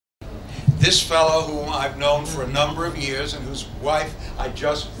this fellow whom I've known for a number of years and whose wife I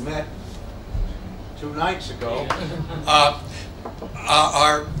just met 2 nights ago,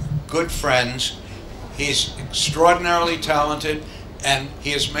 are good friends. He's extraordinarily talented, and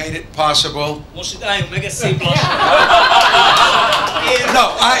he has made it possible. No,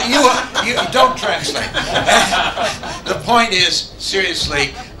 you don't translate. The point is,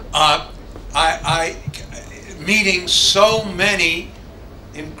 seriously, meeting so many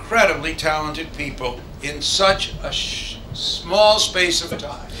incredibly talented people in such a small space of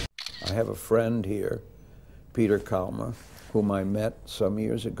time. I have a friend here, Peter Kalmar, whom I met some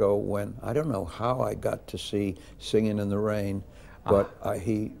years ago when, I don't know how I got to see Singing in the Rain, but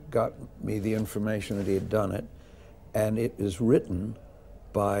he got me the information that he had done it, and it is written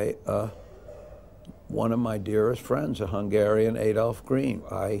by one of my dearest friends, a Hungarian, Adolf Green.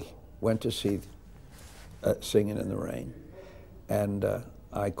 I went to see Singing in the Rain, and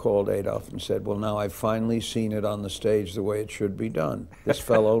I called Adolf and said, well, now I've finally seen it on the stage the way it should be done. This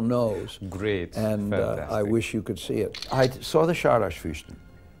fellow knows. Great. And I wish you could see it. I saw the Scharlachfürsten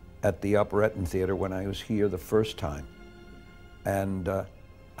at the Operettan Theater when I was here the first time, and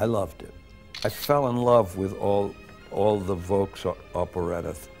I loved it. I fell in love with all the Volks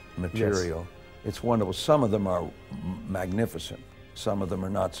operetta material. Yes. It's wonderful. Some of them are magnificent. Some of them are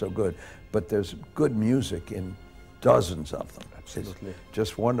not so good. But there's good music in dozens of them. Absolutely. It's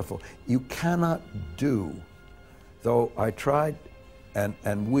just wonderful. You cannot do, though I tried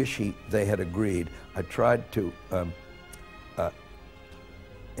and wish they had agreed, I tried to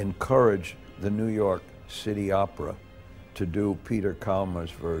encourage the New York City Opera to do Peter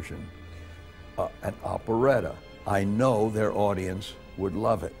Kalmar's version, an operetta. I know their audience would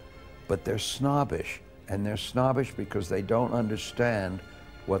love it, but they're snobbish, and they're snobbish because they don't understand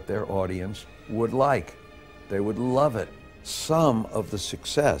what their audience would like. They would love it. Some of the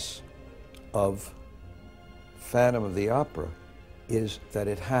success of Phantom of the Opera is that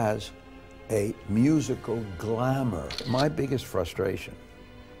it has a musical glamour. My biggest frustration,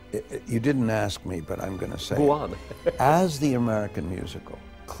 you didn't ask me, but I'm going to say Go on. As the American musical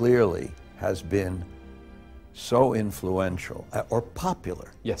clearly has been so influential or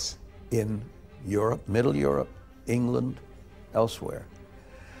popular, yes, in Europe, Middle Europe, England, elsewhere,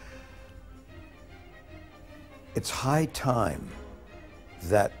 it's high time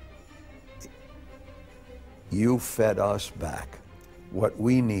that you fed us back what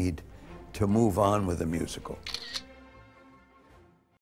we need to move on with the musical.